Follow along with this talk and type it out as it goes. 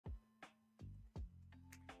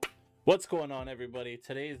What's going on, everybody?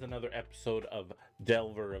 Today is another episode of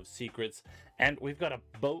Delver of Secrets, and we've got a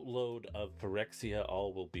boatload of Phyrexia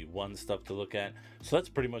all will be one stuff to look at. So that's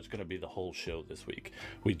pretty much going to be the whole show this week.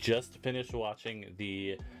 We just finished watching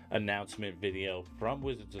the announcement video from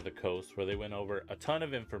Wizards of the Coast where they went over a ton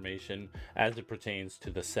of information as it pertains to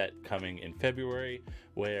the set coming in February,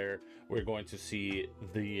 where we're going to see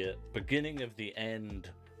the beginning of the end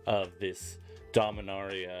of this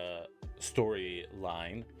Dominaria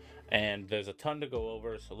storyline, and there's a ton to go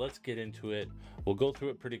over, so let's get into it. We'll go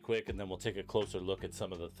through it pretty quick, and then we'll take a closer look at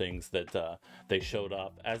some of the things that they showed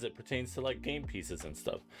off as it pertains to like game pieces and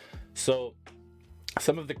stuff. So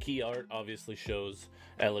some of the key art obviously shows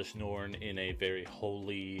Elish Norn in a very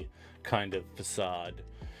holy kind of facade.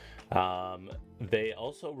 They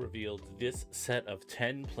also revealed this set of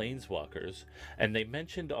 10 planeswalkers, and they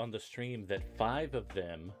mentioned on the stream that 5 of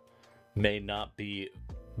them may not be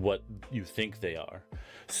what you think they are.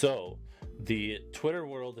 So the Twitter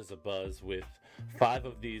world is abuzz with 5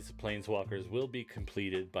 of these planeswalkers will be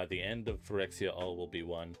completed by the end of Phyrexia. All will be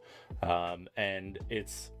one, and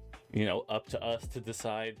it's up to us to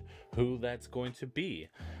decide who that's going to be.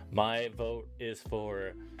 My vote is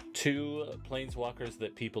for 2 planeswalkers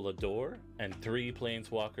that people adore and 3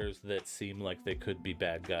 planeswalkers that seem like they could be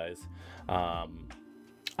bad guys.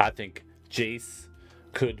 I think Jace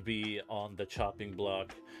could be on the chopping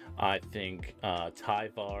block. I think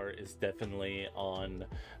Tyvar is definitely on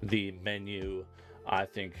the menu. I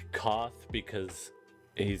think Koth, because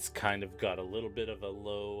he's kind of got a little bit of a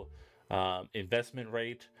low investment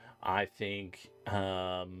rate. I think.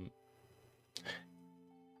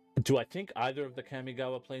 Do I think either of the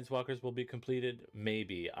Kamigawa Planeswalkers will be completed?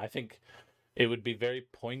 Maybe. I think it would be very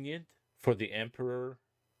poignant for the Emperor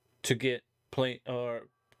to get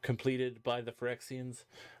completed by the Phyrexians.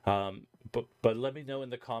 But let me know in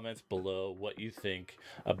the comments below what you think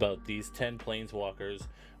about these 10 planeswalkers,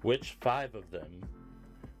 which 5 of them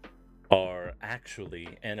are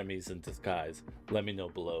actually enemies in disguise. Let me know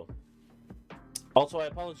below. Also, I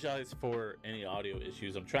apologize for any audio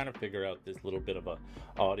issues. I'm trying to figure out this little bit of a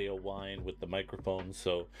audio whine with the microphone.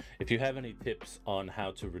 So if you have any tips on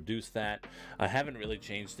how to reduce that, I haven't really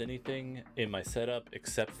changed anything in my setup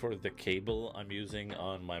except for the cable I'm using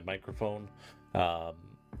on my microphone.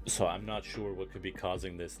 So I'm not sure what could be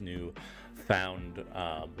causing this new found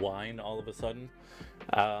whine all of a sudden.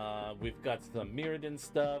 We've got some Mirrodin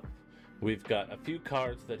stuff. We've got a few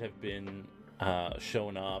cards that have been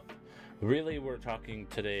shown off. Really, we're talking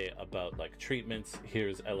today about like treatments.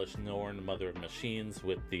 Here's Elish Norn, Mother of Machines,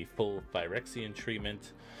 with the full Phyrexian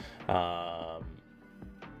treatment.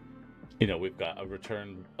 We've got a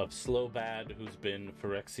return of Slowbad, who's been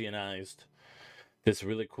Phyrexianized. This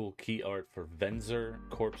really cool key art for Venzer,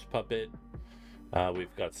 Corpse Puppet.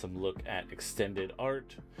 We've got some look at extended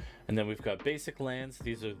art. And then we've got basic lands.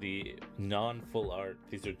 These are the non-full art.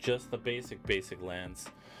 These are just the basic lands.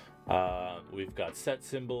 We've got set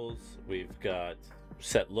symbols, we've got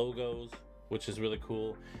set logos, which is really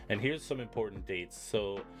cool. And here's some important dates.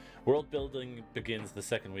 So world building begins the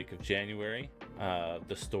second week of January.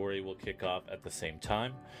 The story will kick off at the same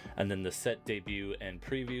time, and then the set debut and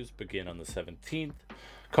previews begin on the 17th.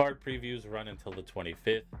 Card previews run until the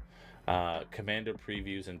 25th. Commander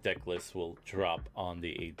previews and deck lists will drop on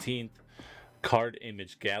the 18th. Card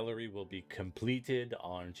image gallery will be completed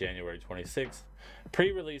on January 26th.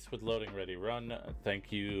 Pre-release with Loading Ready Run.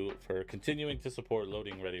 Thank you for continuing to support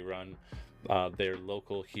Loading Ready Run. They're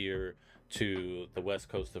local here to the west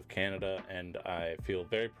coast of Canada, and I feel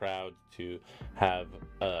very proud to have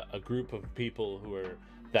a group of people who are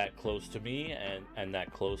that close to me and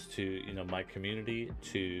that close to my community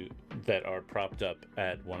that are propped up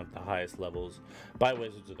at one of the highest levels by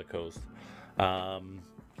Wizards of the Coast.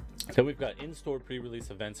 So we've got in-store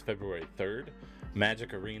pre-release events February 3rd,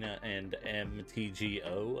 Magic Arena and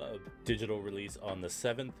MTGO digital release on the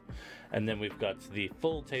 7th, and then we've got the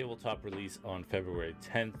full tabletop release on February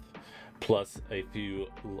 10th, plus a few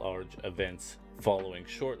large events following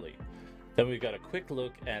shortly. Then we've got a quick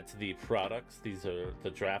look at the products. These are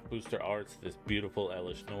the draft booster arts, this beautiful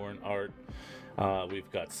Elish Norn art. We've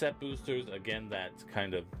got set boosters, again, that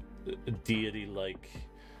kind of deity-like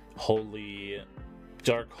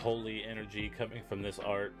dark holy energy coming from this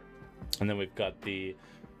art. And then we've got the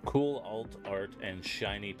cool alt art and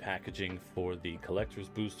shiny packaging for the collector's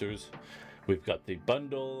boosters. We've got the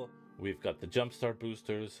bundle, we've got the jumpstart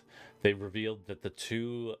boosters. They revealed that the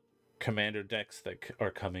 2 commander decks that are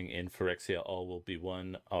coming in Phyrexia All Will Be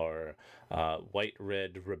One are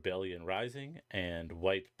White-Red Rebellion Rising and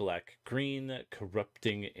White-Black-Green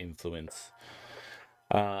Corrupting Influence.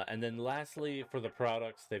 And then lastly, for the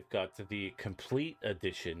products, they've got the complete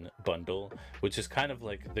edition bundle, which is kind of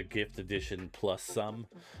like the gift edition plus some.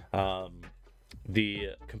 Um, the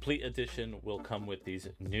complete edition will come with these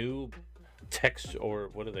new text, or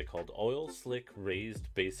what are they called? Oil slick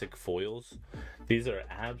raised basic foils. These are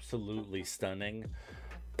absolutely stunning.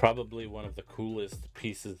 Probably one of the coolest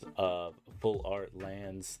pieces of full art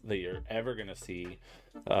lands that you're ever gonna see.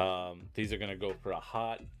 These are gonna go for a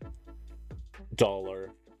hot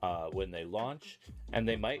dollar when they launch, and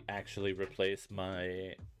they might actually replace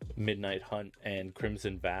my Midnight Hunt and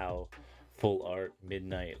Crimson Vow full art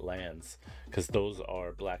midnight lands, because those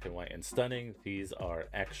are black and white and stunning. These are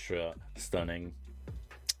extra stunning.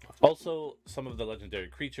 Also, some of the legendary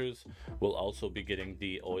creatures will also be getting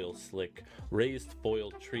the oil slick raised foil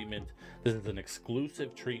treatment. This is an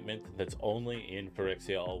exclusive treatment that's only in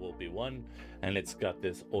Phyrexia All Will Be One, and it's got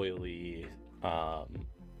this oily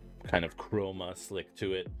kind of chroma slick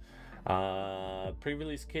to it.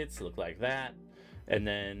 Pre-release kits look like that, and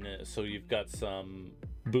then so you've got some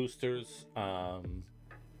boosters,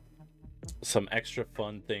 some extra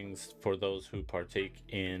fun things for those who partake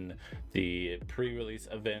in the pre-release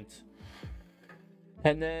event.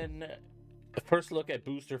 And then a first look at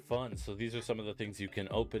booster fun. So these are some of the things you can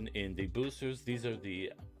open in the boosters. These are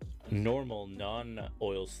the normal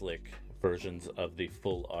non-oil slick versions of the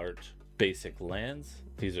full art basic lands.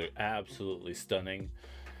 These are absolutely stunning,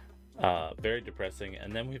 very depressing.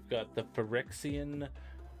 And then we've got the Phyrexianized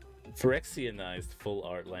full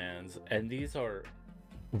art lands, and these are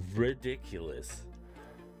ridiculous.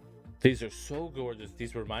 These are so gorgeous.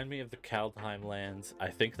 These remind me of the Kaldheim lands. I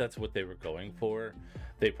think that's what they were going for.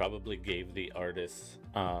 They probably gave the artists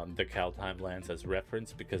the Kaldheim lands as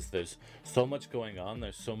reference, because there's so much going on.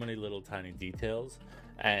 There's so many little tiny details,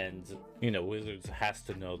 and you know, Wizards has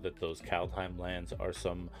to know that those Kaldheim lands are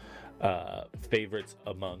some favorites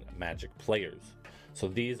among Magic players. So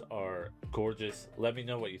these are gorgeous. Let me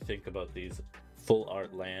know what you think about these full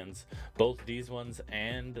art lands, both these ones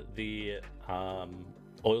and the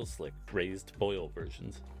oil slick raised foil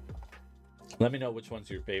versions. Let me know which one's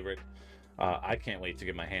your favorite. I can't wait to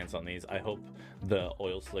get my hands on these. I hope the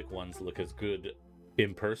oil slick ones look as good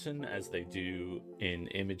in person as they do in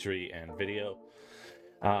imagery and video.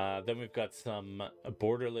 Then we've got some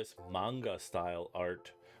borderless manga style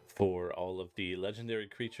art for all of the legendary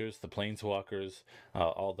creatures, the planeswalkers,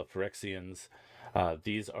 all the Phyrexians.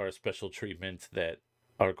 These are a special treatment that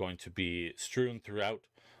are going to be strewn throughout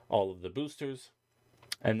all of the boosters.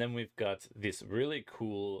 And then we've got this really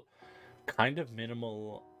cool, kind of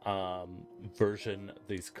minimal version,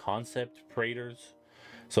 these concept Praetors.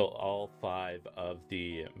 So all 5 of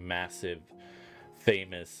the massive,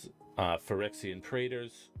 famous Phyrexian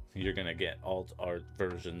Praetors, you're going to get alt art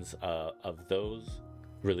versions of those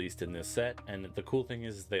released in this set. And the cool thing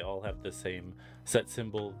is they all have the same set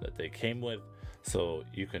symbol that they came with, so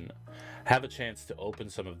you can have a chance to open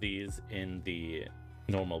some of these in the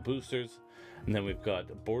normal boosters. And then we've got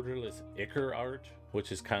borderless Ichor art,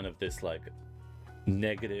 which is kind of this like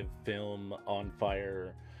negative film on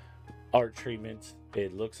fire art treatment.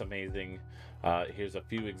 It looks amazing. Here's a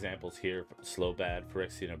few examples here: Slowbad,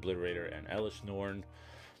 Phyrexian Obliterator, and Elish Norn.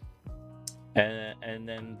 And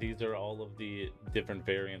then these are all of the different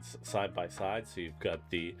variants side by side. So you've got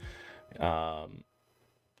the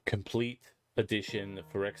complete edition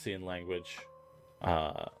Phyrexian language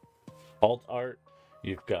alt art.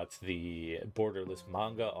 You've got the borderless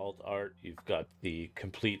manga alt art. You've got the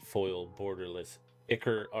complete foil borderless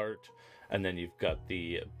Ichor art, and then you've got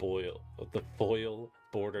the foil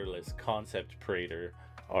borderless concept Praetor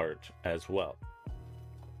art as well.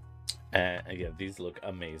 And again, these look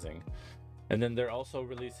amazing. And then they're also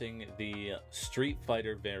releasing the Street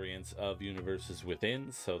Fighter variants of Universes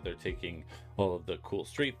Within. So they're taking all of the cool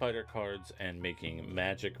Street Fighter cards and making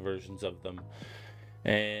Magic versions of them.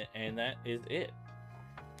 And that is it.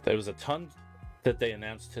 There was a ton that they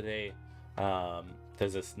announced today.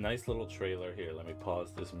 There's this nice little trailer here. Let me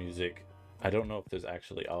pause this music. I don't know if there's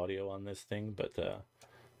actually audio on this thing, but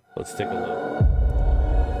let's take a look.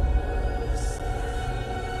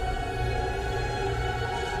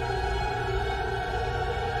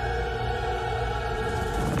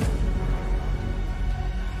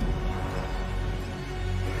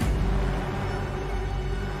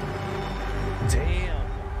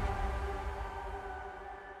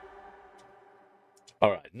 All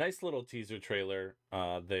right, nice little teaser trailer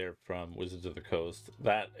there from Wizards of the Coast.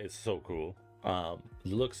 That is so cool.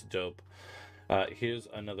 Looks dope. Here's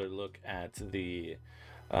another look at the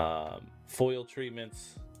foil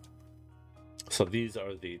treatments. So these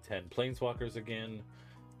are the 10 Planeswalkers again.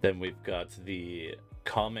 Then we've got the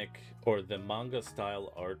comic or the manga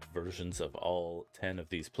style art versions of all 10 of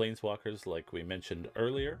these planeswalkers, like we mentioned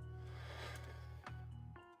earlier.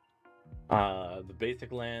 The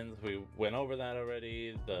basic lands, we went over that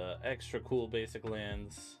already. The extra cool basic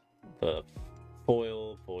lands, the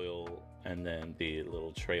foil, and then the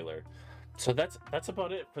little trailer. So that's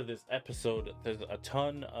about it for this episode. There's a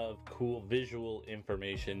ton of cool visual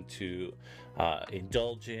information to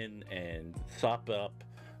indulge in and sop up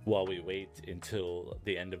while we wait until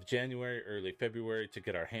the end of January, early February to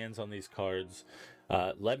get our hands on these cards.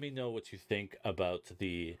 Let me know what you think about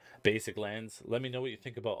the basic lands. Let me know what you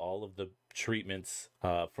think about all of the treatments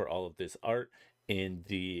for all of this art in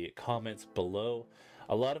the comments below.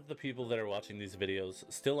 A lot of the people that are watching these videos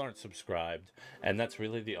still aren't subscribed, and that's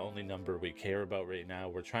really the only number we care about right now.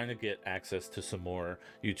 We're trying to get access to some more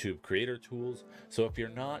YouTube creator tools. So if you're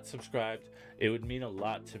not subscribed, it would mean a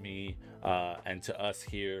lot to me and to us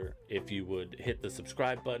here if you would hit the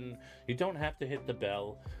subscribe button. You don't have to hit the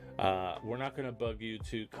bell. We're not going to bug you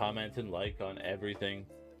to comment and like on everything.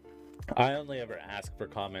 I only ever ask for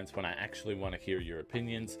comments when I actually want to hear your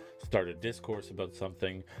opinions, start a discourse about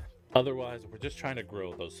something. Otherwise, we're just trying to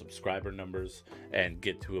grow those subscriber numbers and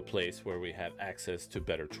get to a place where we have access to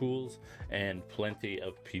better tools, and plenty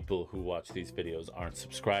of people who watch these videos aren't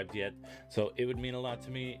subscribed yet. So it would mean a lot to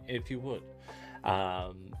me if you would.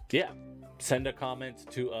 Yeah, send a comment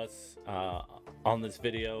to us on this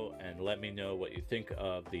video and let me know what you think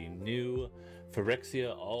of the new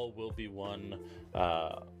Phyrexia All Will Be One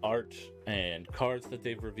art and cards that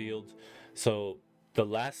they've revealed. So the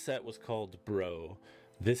last set was called Bro.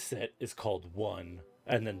 This set is called One,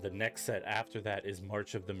 and then the next set after that is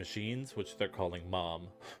March of the Machines, which they're calling Mom.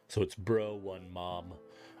 So it's Bro, One, Mom,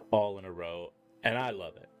 all in a row, and I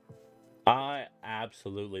love it. I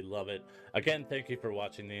absolutely love it. Again, thank you for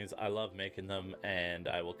watching these. I love making them, and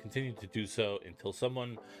I will continue to do so until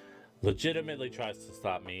someone legitimately tries to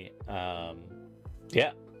stop me.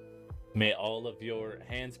 Yeah. May all of your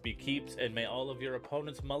hands be keeps, and may all of your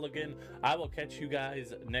opponents mulligan. I will catch you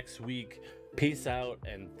guys next week. Peace out,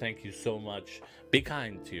 and thank you so much. Be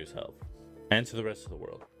kind to yourself and to the rest of the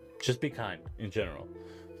world. Just be kind in general.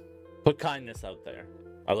 Put kindness out there.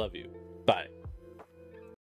 I love you. Bye.